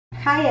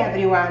Hi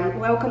everyone,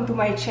 welcome to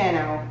my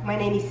channel. My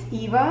name is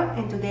Eva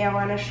and today I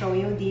want to show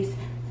you this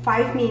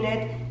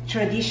 5-minute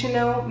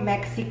traditional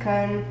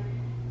Mexican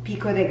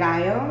pico de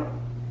gallo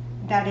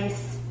that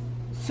is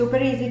super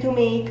easy to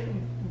make,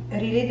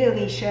 really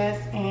delicious,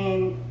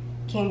 and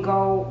can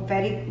go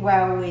very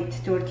well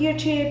with tortilla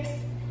chips.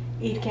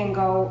 It can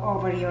go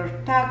over your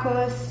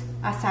tacos,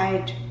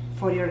 aside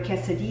for your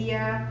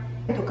quesadilla.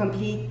 To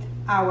complete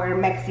our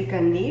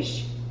Mexican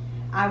dish,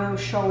 I will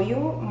show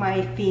you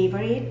my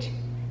favorite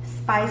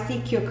spicy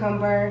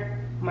cucumber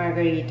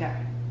margarita.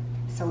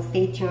 So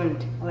stay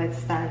tuned, let's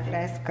start.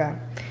 Let's go.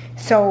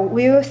 So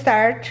we will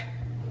start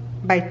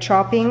by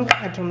chopping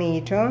a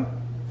tomato.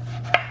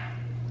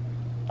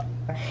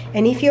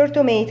 And if your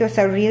tomatoes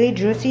are really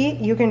juicy,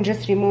 you can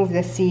just remove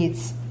the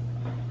seeds.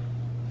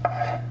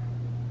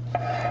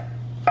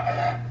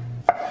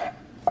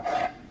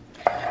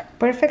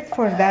 Perfect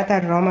for that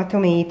are Roma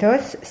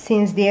tomatoes,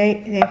 since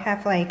they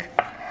have like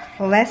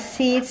less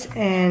seeds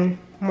and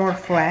more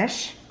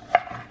flesh.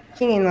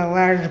 In a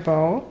large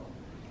bowl.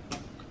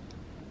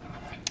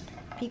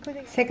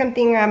 Second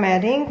thing I'm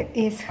adding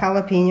is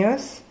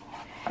jalapenos,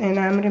 and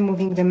I'm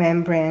removing the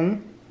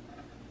membrane.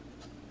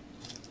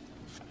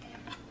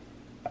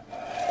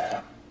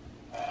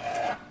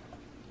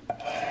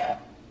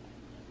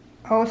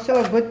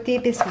 Also, a good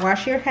tip is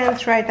wash your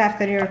hands right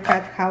after you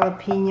cut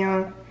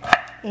jalapeno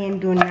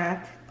and do not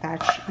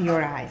touch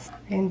your eyes.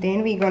 And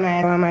then we're gonna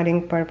add, I'm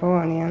adding purple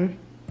onion.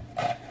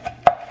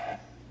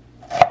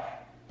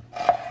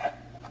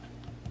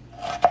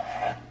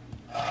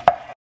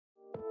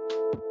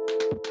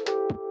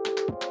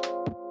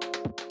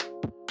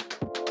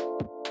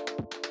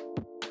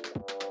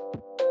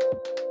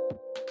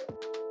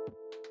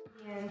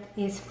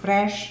 Is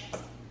fresh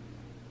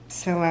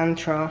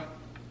cilantro.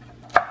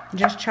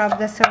 Just chop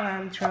the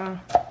cilantro.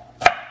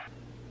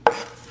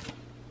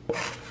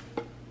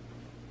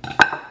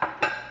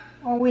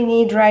 All we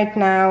need right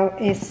now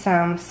is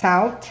some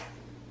salt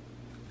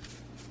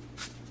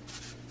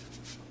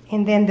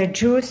and then the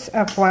juice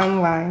of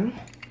 1 lime,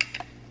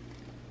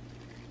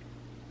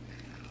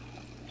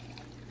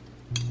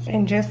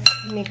 and just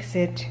mix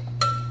it.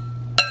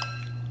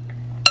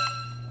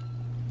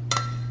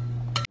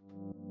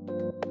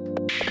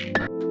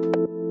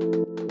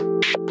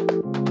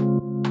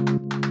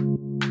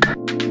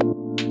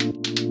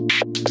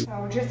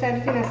 Just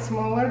add it in a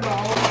smaller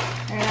bowl,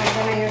 and I'm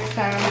gonna use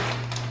some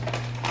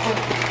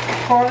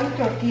corn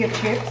tortilla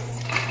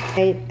chips.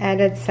 I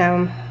added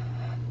some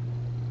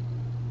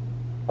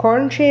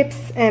corn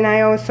chips, and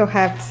I also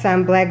have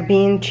some black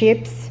bean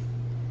chips.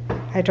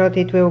 I thought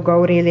it will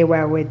go really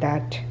well with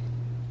that.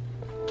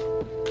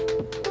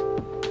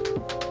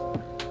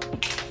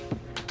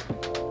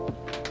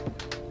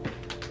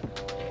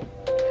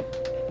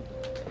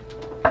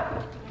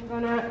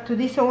 To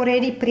this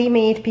already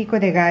pre-made pico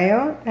de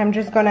gallo, I'm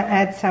just gonna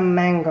add some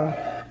mango.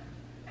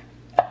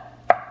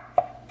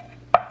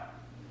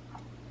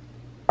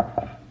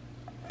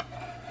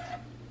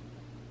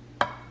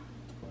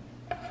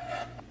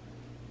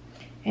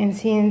 And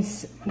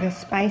since the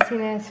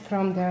spiciness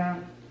from the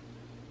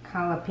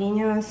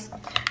jalapenos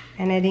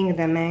and adding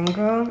the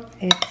mango,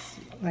 it's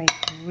like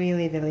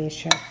really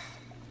delicious.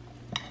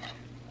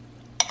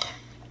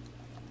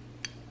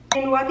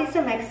 And what is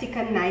a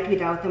Mexican night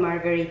without a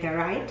margarita,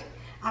 right?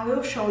 I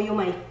will show you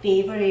my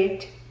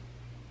favorite,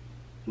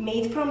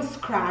 made from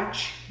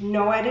scratch,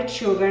 no added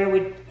sugar,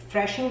 with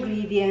fresh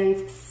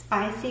ingredients,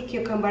 spicy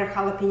cucumber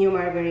jalapeno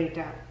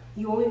margarita.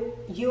 You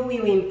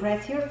will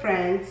impress your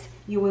friends,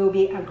 you will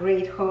be a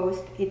great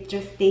host, it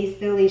just tastes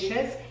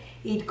delicious,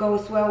 it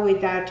goes well with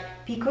that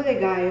pico de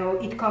gallo,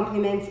 it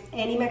complements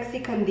any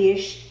Mexican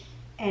dish,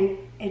 and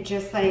it's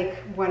just like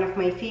one of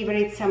my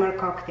favorite summer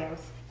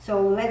cocktails.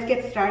 So let's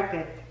get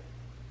started.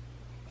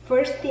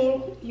 First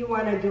thing you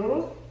want to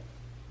do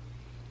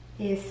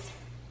is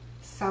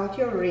salt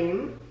your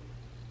rim,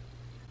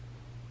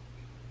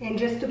 and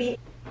just to be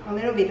a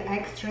little bit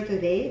extra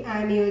today,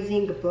 I'm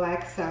using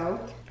black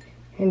salt,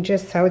 and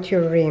just salt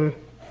your rim.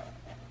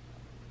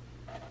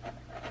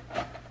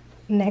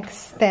 Next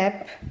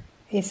step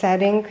is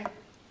adding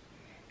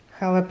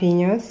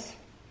jalapenos,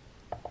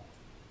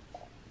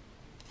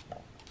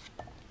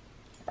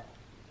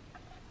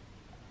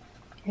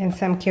 and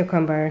some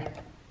cucumber.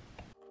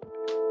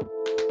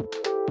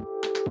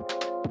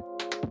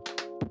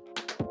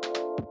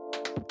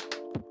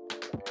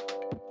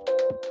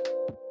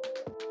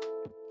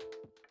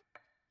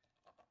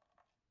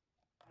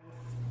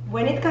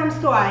 When it comes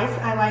to ice,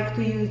 I like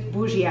to use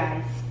bougie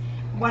ice.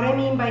 What I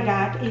mean by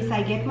that is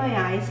I get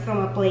my ice from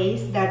a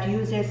place that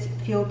uses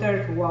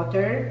filtered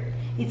water.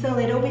 It's a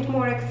little bit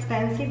more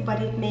expensive, but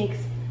it makes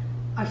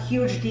a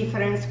huge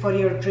difference for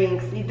your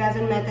drinks. It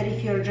doesn't matter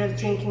if you're just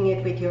drinking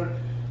it with your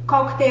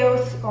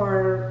cocktails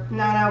or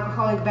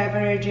non-alcoholic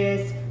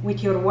beverages,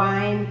 with your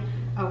wine,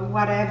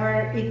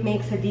 whatever, it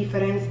makes a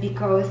difference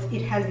because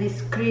it has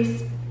this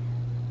crisp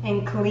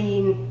and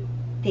clean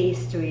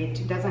taste to it.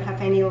 It doesn't have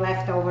any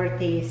leftover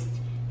taste.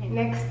 And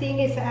next thing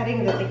is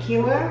adding the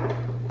tequila.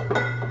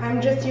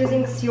 I'm just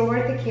using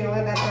silver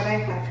tequila, that's what I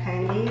have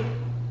handy.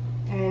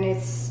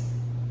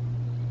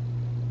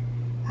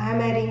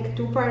 add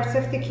 2 parts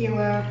of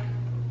tequila,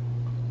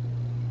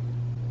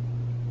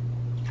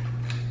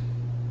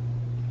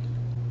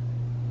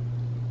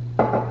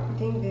 I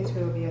think this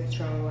will be a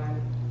strong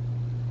one,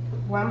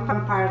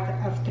 1 part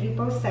of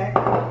triple sec,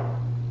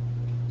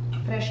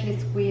 freshly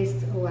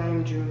squeezed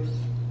lime juice.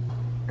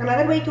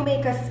 Another way to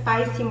make a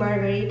spicy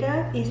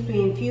margarita is to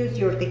infuse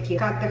your tequila.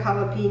 Cut the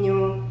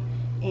jalapeno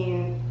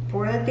and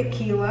pour the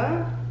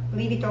tequila,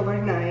 leave it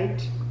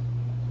overnight,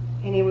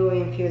 and it will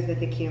infuse the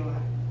tequila.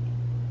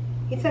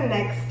 It's a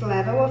next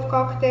level of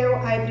cocktail.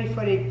 I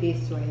prefer it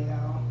this way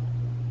though.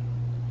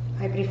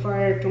 I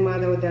prefer to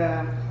muddle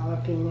the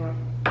jalapeno.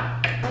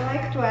 I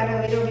like to add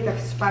a little bit of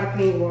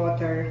sparkling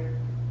water.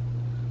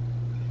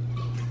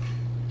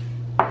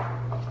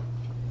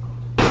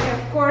 And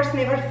of course,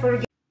 never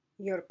forget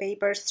your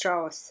paper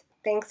straws.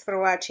 Thanks for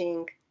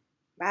watching.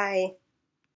 Bye.